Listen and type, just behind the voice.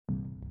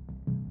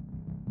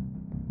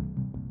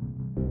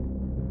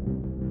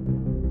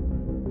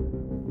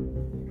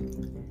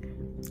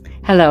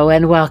Hello,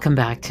 and welcome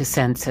back to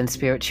Sense and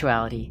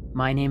Spirituality.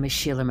 My name is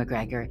Sheila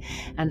McGregor,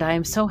 and I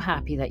am so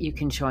happy that you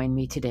can join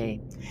me today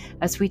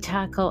as we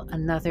tackle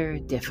another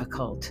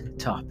difficult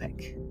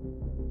topic.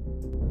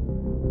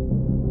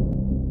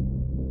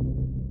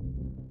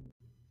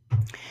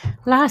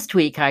 Last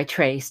week, I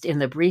traced in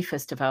the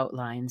briefest of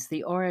outlines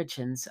the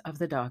origins of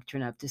the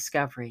doctrine of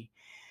discovery,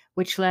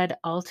 which led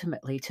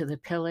ultimately to the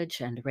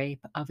pillage and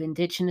rape of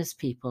Indigenous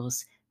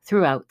peoples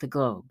throughout the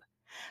globe.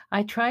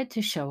 I tried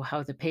to show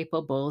how the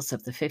papal bulls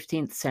of the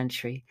 15th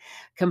century,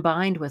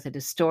 combined with a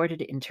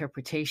distorted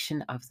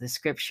interpretation of the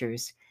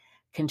scriptures,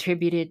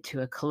 contributed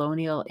to a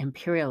colonial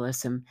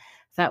imperialism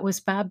that was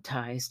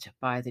baptized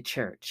by the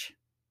church.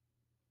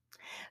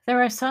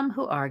 There are some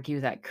who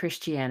argue that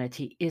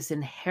Christianity is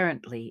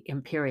inherently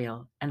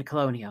imperial and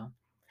colonial,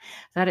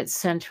 that its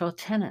central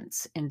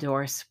tenets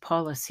endorse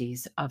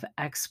policies of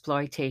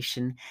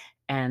exploitation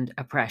and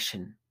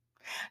oppression.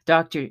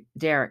 Dr.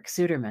 Derek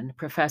Suderman,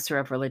 professor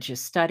of religious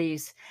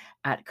studies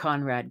at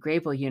Conrad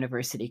Grebel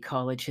University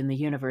College in the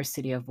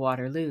University of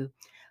Waterloo,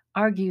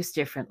 argues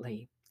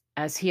differently.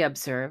 As he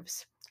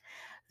observes,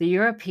 the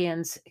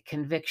Europeans'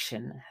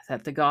 conviction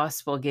that the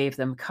gospel gave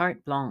them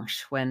carte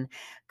blanche when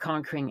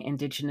conquering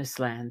indigenous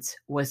lands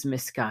was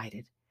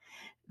misguided.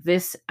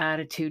 This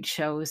attitude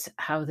shows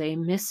how they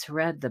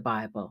misread the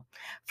Bible,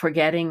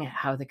 forgetting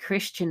how the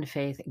Christian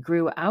faith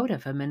grew out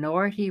of a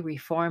minority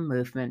reform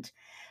movement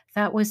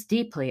that was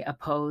deeply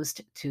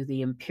opposed to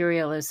the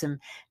imperialism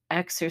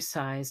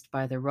exercised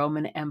by the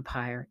Roman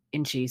Empire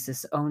in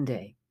Jesus' own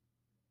day.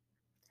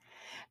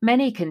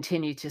 Many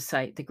continue to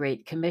cite the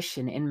Great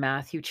Commission in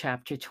Matthew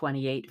chapter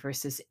 28,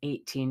 verses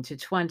 18 to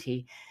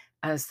 20,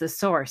 as the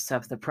source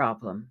of the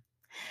problem.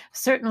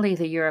 Certainly,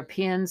 the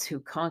Europeans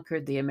who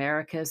conquered the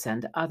Americas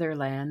and other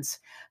lands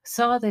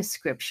saw this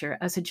scripture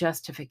as a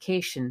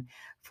justification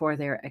for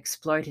their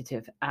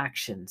exploitative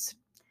actions.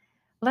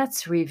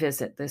 Let's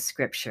revisit this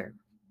scripture.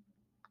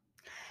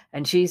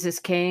 And Jesus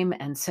came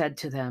and said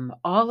to them,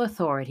 "All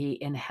authority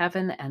in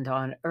heaven and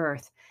on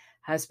earth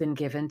has been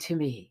given to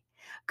me.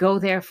 Go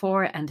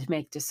therefore and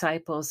make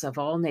disciples of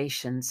all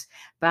nations,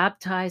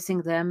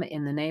 baptizing them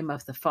in the name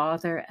of the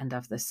Father and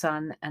of the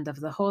Son and of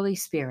the Holy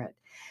Spirit,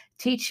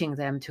 teaching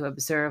them to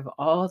observe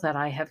all that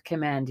I have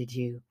commanded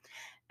you.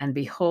 And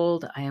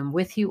behold, I am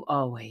with you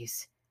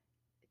always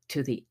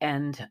to the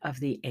end of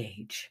the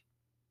age."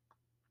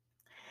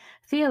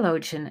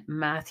 Theologian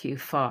Matthew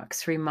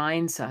Fox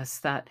reminds us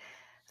that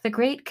the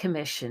Great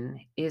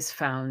Commission is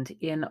found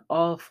in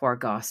all four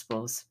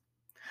Gospels,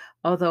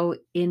 although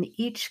in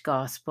each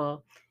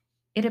Gospel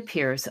it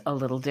appears a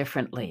little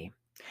differently.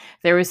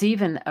 There is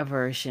even a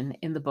version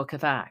in the book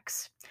of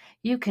Acts.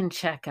 You can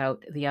check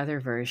out the other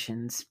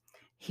versions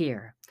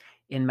here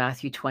in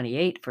Matthew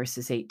 28,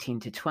 verses 18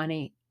 to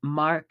 20,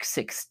 Mark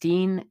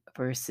 16,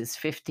 verses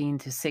 15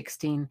 to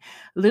 16,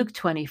 Luke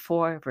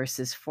 24,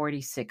 verses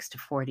 46 to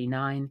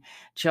 49,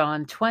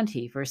 John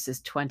 20,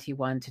 verses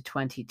 21 to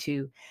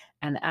 22,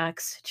 and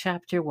Acts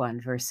chapter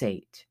 1, verse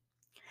 8.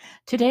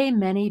 Today,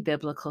 many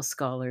biblical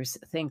scholars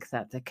think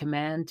that the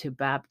command to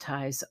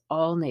baptize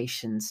all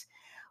nations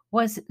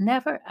was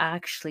never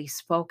actually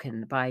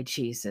spoken by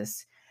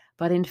Jesus,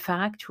 but in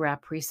fact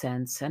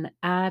represents an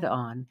add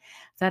on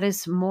that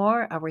is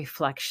more a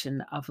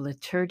reflection of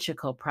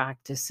liturgical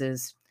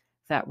practices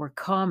that were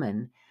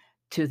common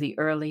to the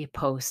early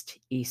post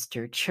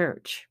Easter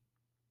church.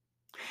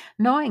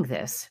 Knowing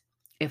this,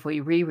 if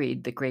we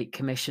reread the Great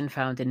Commission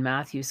found in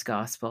Matthew's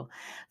Gospel,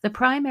 the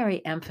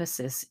primary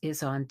emphasis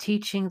is on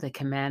teaching the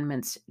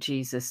commandments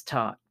Jesus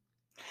taught.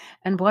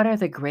 And what are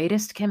the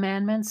greatest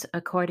commandments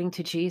according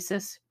to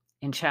Jesus?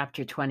 In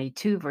chapter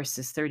 22,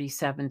 verses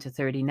 37 to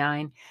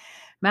 39,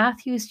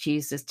 Matthew's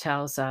Jesus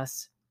tells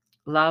us,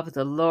 "Love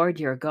the Lord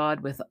your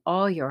God with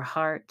all your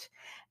heart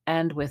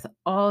and with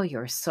all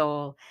your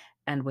soul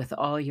and with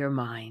all your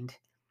mind.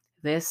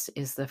 This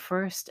is the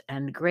first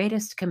and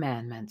greatest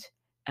commandment,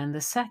 and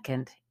the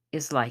second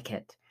is like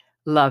it.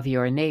 Love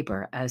your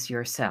neighbor as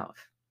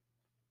yourself."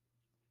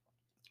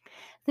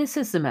 This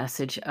is the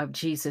message of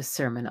Jesus'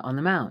 Sermon on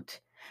the Mount.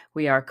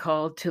 We are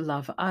called to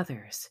love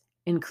others,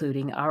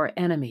 including our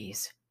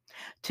enemies,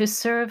 to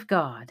serve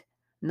God,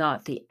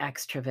 not the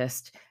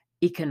extravist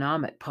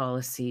economic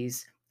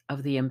policies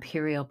of the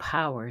imperial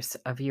powers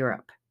of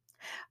Europe.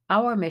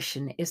 Our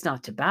mission is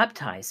not to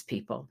baptize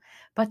people,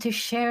 but to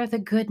share the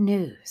good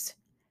news.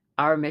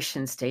 Our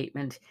mission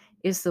statement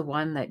is the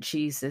one that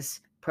Jesus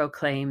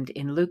proclaimed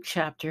in Luke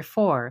chapter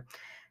 4,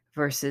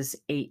 verses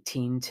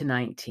 18 to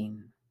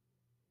 19.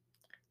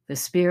 "The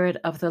Spirit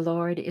of the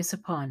Lord is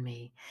upon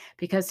me,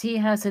 because he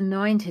has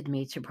anointed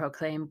me to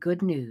proclaim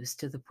good news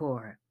to the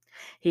poor.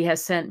 He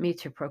has sent me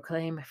to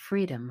proclaim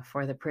freedom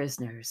for the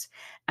prisoners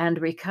and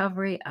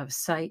recovery of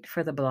sight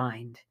for the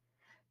blind,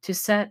 to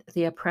set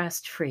the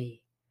oppressed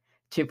free,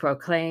 to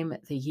proclaim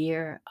the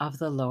year of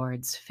the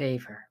Lord's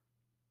favor."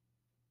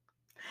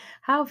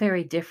 How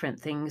very different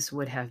things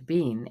would have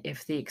been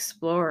if the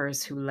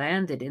explorers who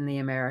landed in the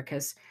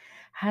Americas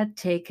had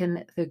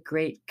taken the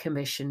Great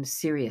Commission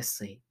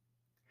seriously.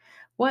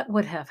 What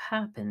would have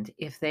happened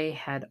if they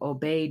had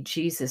obeyed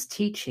Jesus'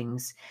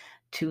 teachings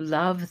to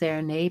love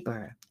their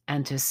neighbor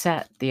and to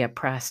set the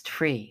oppressed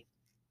free?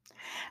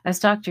 As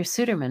Dr.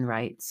 Suderman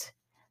writes,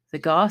 the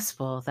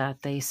gospel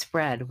that they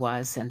spread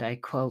was, and I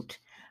quote,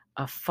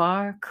 a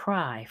far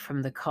cry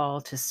from the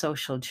call to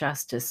social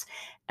justice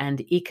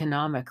and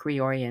economic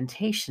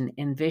reorientation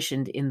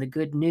envisioned in the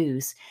good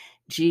news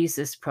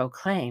Jesus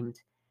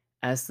proclaimed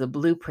as the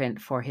blueprint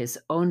for his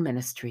own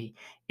ministry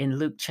in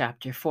Luke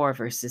chapter 4,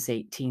 verses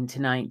 18 to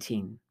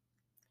 19.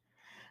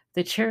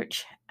 The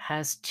church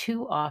has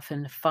too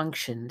often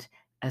functioned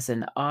as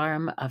an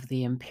arm of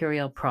the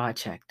imperial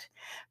project,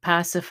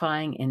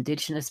 pacifying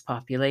indigenous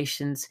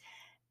populations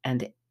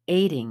and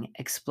aiding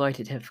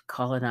exploitative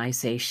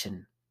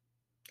colonization,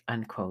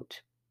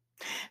 unquote.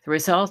 The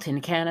result in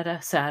Canada,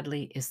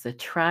 sadly, is the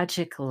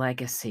tragic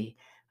legacy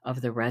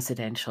of the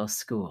residential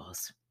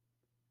schools.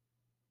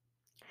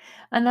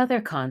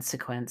 Another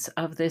consequence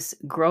of this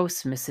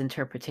gross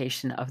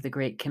misinterpretation of the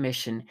Great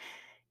Commission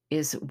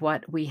is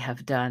what we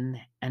have done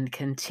and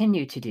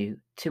continue to do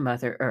to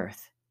Mother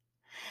Earth.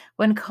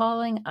 When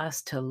calling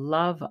us to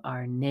love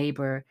our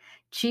neighbor,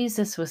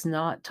 Jesus was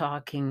not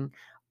talking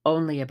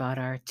only about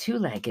our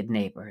two-legged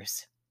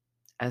neighbors.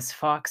 As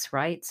Fox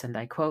writes, and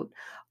I quote,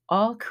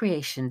 all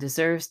creation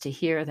deserves to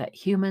hear that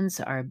humans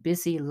are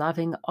busy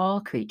loving all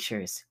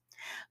creatures,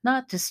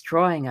 not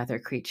destroying other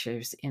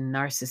creatures in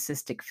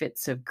narcissistic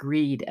fits of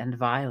greed and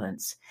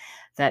violence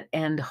that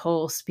end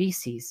whole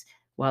species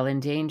while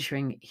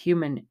endangering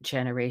human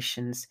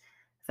generations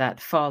that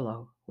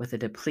follow with a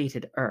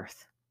depleted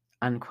earth,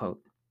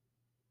 unquote.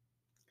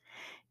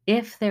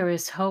 If there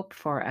is hope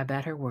for a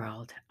better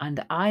world,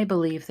 and I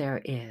believe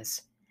there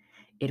is,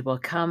 it will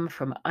come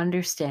from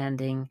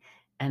understanding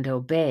and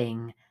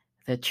obeying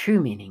the true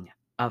meaning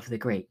of the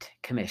Great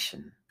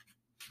Commission.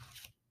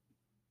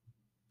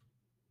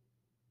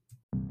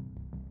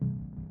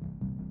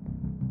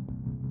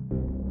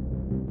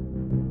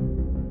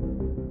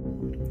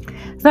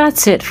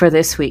 That's it for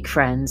this week,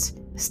 friends.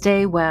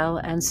 Stay well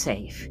and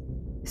safe.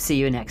 See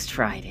you next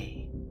Friday.